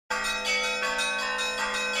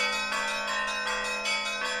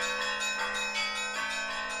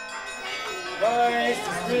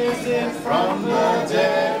Christ is risen from the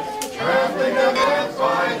dead, trampling down death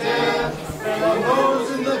by death, and on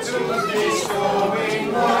those in the tombs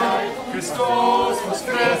bestowing life. Christos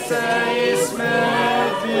voskreseis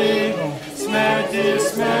smrti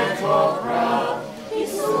poprav,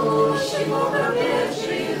 Isushimo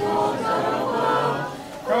Večri Hodarova.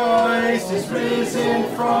 Christ is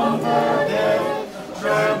risen from the dead,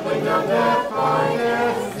 trampling down death by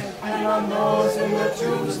death, and on those in the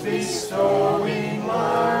tombs bestowing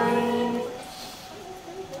life.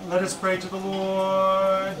 Let us pray to the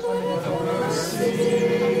Lord. Have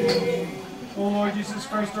mercy. O Lord Jesus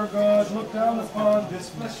Christ our God, look down upon this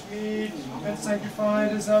flesh meat and sanctify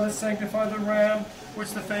it as thou hast sanctified the ram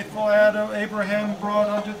which the faithful Abraham brought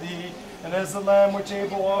unto thee, and as the lamb which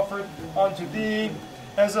Abel offered unto thee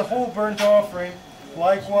as a whole burnt offering,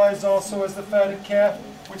 likewise also as the fatted calf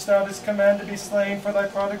which thou didst command to be slain for thy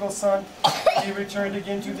prodigal son, he returned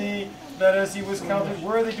again to thee, that as he was counted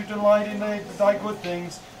worthy to delight in thy good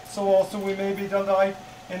things, so also we may be delight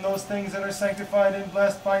in those things that are sanctified and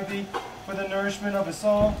blessed by thee, for the nourishment of us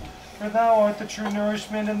all. For thou art the true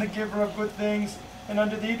nourishment and the giver of good things, and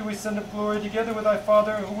unto thee do we send up glory, together with thy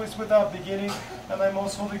Father, who is without beginning, and thy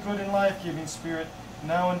most holy, good, and life-giving Spirit,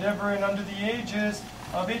 now and ever, and unto the ages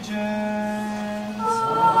of ages. Amen. O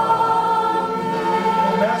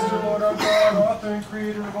Master, Lord our God, author and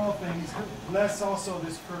creator of all things, bless also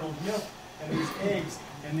this curdled milk, and these eggs,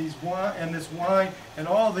 and this wine, and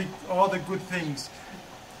all the good things,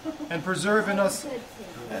 and preserve in us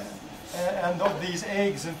and of these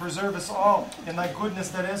eggs, and preserve us all in thy goodness,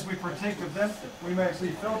 that as we partake of them, we may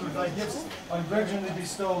actually filter thy gifts ungrudgingly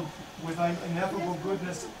bestowed with thy ineffable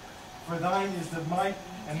goodness. For thine is the might,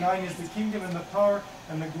 and thine is the kingdom, and the power,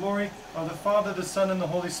 and the glory of the Father, the Son, and the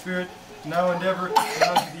Holy Spirit, now and ever, and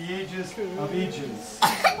unto the ages of ages.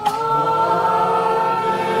 Amen.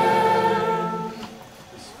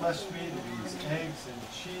 This flesh meat, these eggs and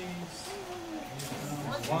cheese,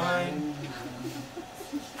 and wine,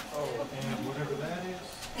 and whatever that is.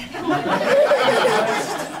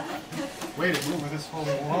 Way to move with this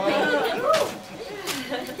holy wine.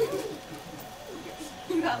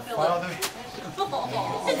 Father,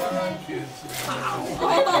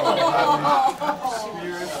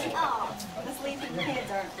 Spirit. The sleeping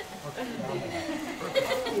kids are.